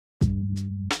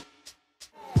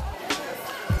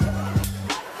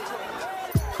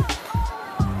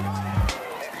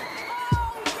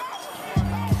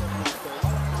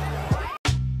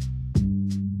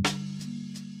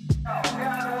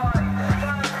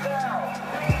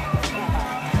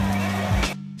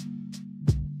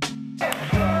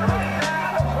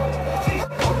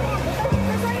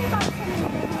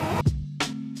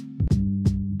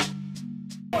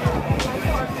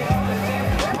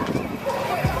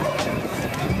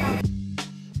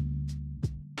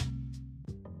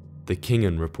The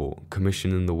Kingan report,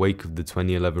 commissioned in the wake of the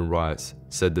 2011 riots,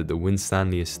 said that the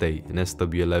Winstanley estate in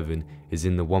SW11 is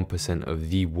in the 1% of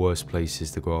the worst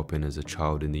places to grow up in as a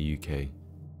child in the UK.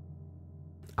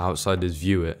 Outsiders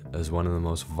view it as one of the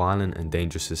most violent and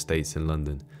dangerous estates in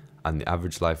London, and the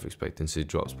average life expectancy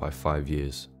drops by 5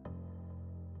 years.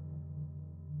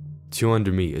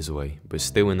 200 metres away, but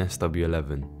still in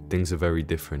SW11, things are very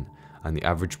different, and the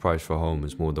average price for a home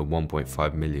is more than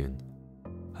 1.5 million.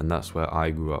 And that's where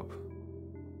I grew up.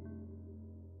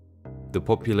 The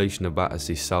population of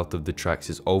Battersea south of the tracks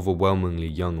is overwhelmingly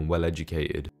young and well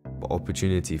educated, but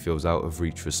opportunity feels out of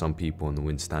reach for some people on the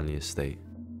Winstanley estate.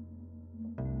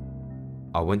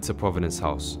 I went to Providence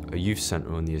House, a youth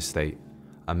centre on the estate.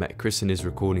 I met Chris in his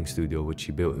recording studio, which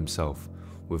he built himself,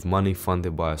 with money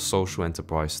funded by a social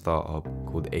enterprise startup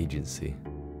called Agency.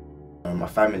 My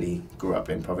family grew up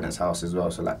in Providence House as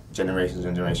well, so like generations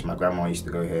and generations. My grandma used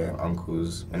to go here,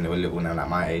 uncles when they were little, now like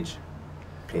my age,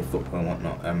 play football and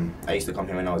whatnot. I used to come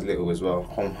here when I was little as well.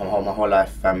 My whole life,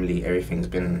 family, everything's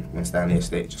been Winstanley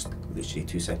estate, just literally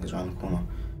 2 seconds around the corner.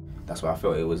 That's why I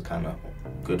felt it was kind of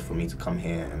good for me to come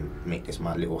here and make this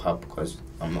my little hub, because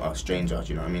I'm not a stranger, do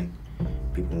you know what I mean?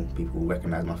 People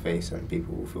recognise my face and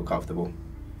people will feel comfortable.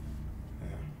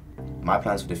 Yeah. My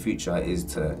plans for the future is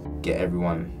to get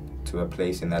everyone to a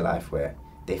place in their life where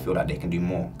they feel like they can do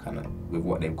more, kind of, with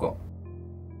what they've got.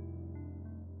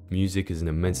 Music is an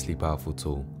immensely powerful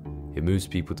tool. It moves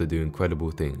people to do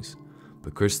incredible things,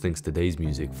 but Chris thinks today's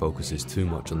music focuses too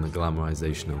much on the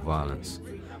glamorization of violence,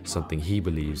 something he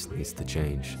believes needs to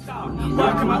change. I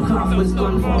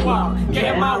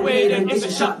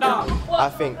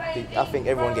think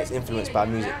everyone gets influenced by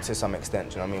music to some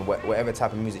extent, you know what I mean? Whatever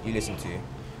type of music you listen to,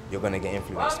 you're going to get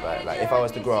influenced by it. Like if I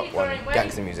was to grow up on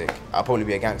gangster music, I'll probably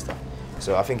be a gangster.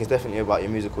 So I think it's definitely about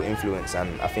your musical influence,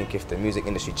 and I think if the music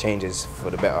industry changes for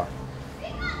the better,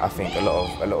 I think a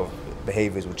lot of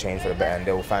behaviours will change for the better, and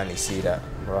they will finally see that,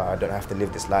 right, I don't have to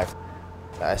live this life.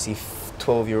 I see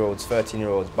 12-year-olds,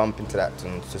 13-year-olds bump into that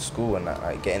to school and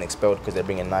like getting expelled because they're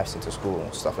bringing knives into school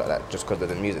and stuff like that, just because of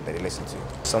the music that they listen to.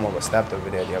 Someone got stabbed over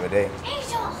there the other day,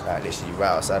 like literally right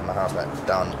outside my house, like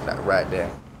down, like right there.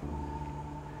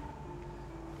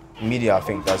 Media, I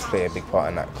think, does play a big part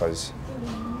in that, because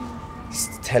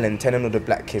telling all the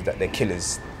black kids that they're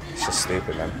killers, it's just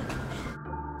stupid, man.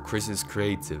 Chris is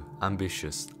creative,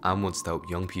 ambitious, and wants to help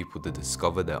young people to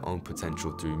discover their own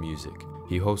potential through music.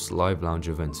 He hosts live lounge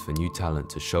events for new talent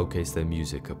to showcase their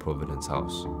music at Providence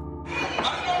House.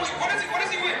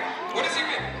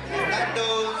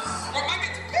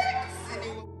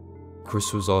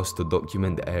 Chris was asked to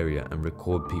document the area and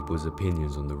record people's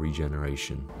opinions on the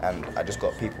regeneration. And I just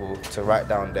got people to write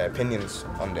down their opinions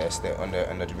on the estate, on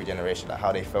the regeneration, like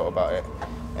how they felt about it,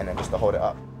 and then just to hold it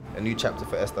up. A new chapter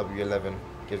for SW11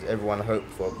 gives everyone hope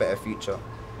for a better future,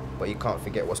 but you can't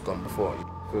forget what's gone before. It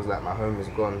feels like my home is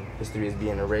gone, history is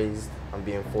being erased, I'm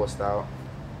being forced out.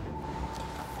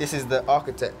 This is the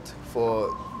architect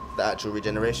for the actual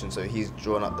regeneration, so he's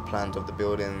drawn up the plans of the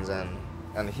buildings, and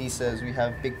he says we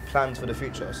have big plans for the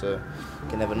future, so you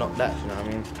can never knock that, you know what I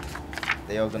mean?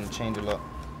 They are going to change a lot.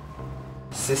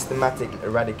 Systematic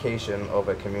eradication of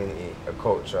a community, a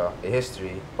culture, a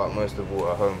history, but most of all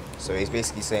a home. So he's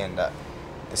basically saying that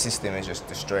the system is just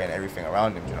destroying everything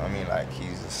around him, do you know what I mean? Like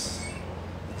he's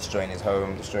destroying his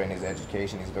home, destroying his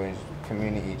education, he's going to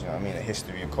community, do you know what I mean? A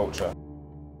history, a culture.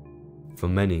 For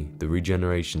many, the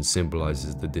regeneration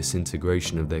symbolises the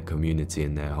disintegration of their community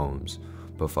and their homes,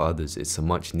 but for others it's a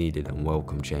much needed and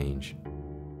welcome change.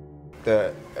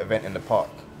 The event in the park,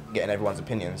 getting everyone's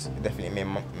opinions, it definitely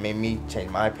made me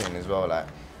change my opinion as well. Like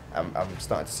I'm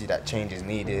starting to see that change is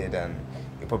needed, and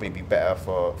it'll probably be better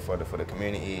for the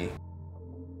community.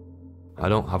 I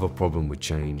don't have a problem with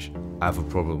change, I have a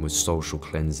problem with social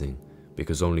cleansing,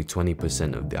 because only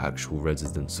 20% of the actual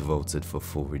residents voted for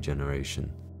full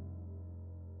regeneration.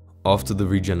 After the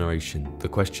regeneration, the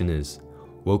question is,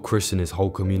 will Chris and his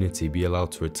whole community be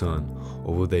allowed to return,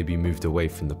 or will they be moved away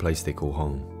from the place they call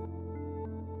home?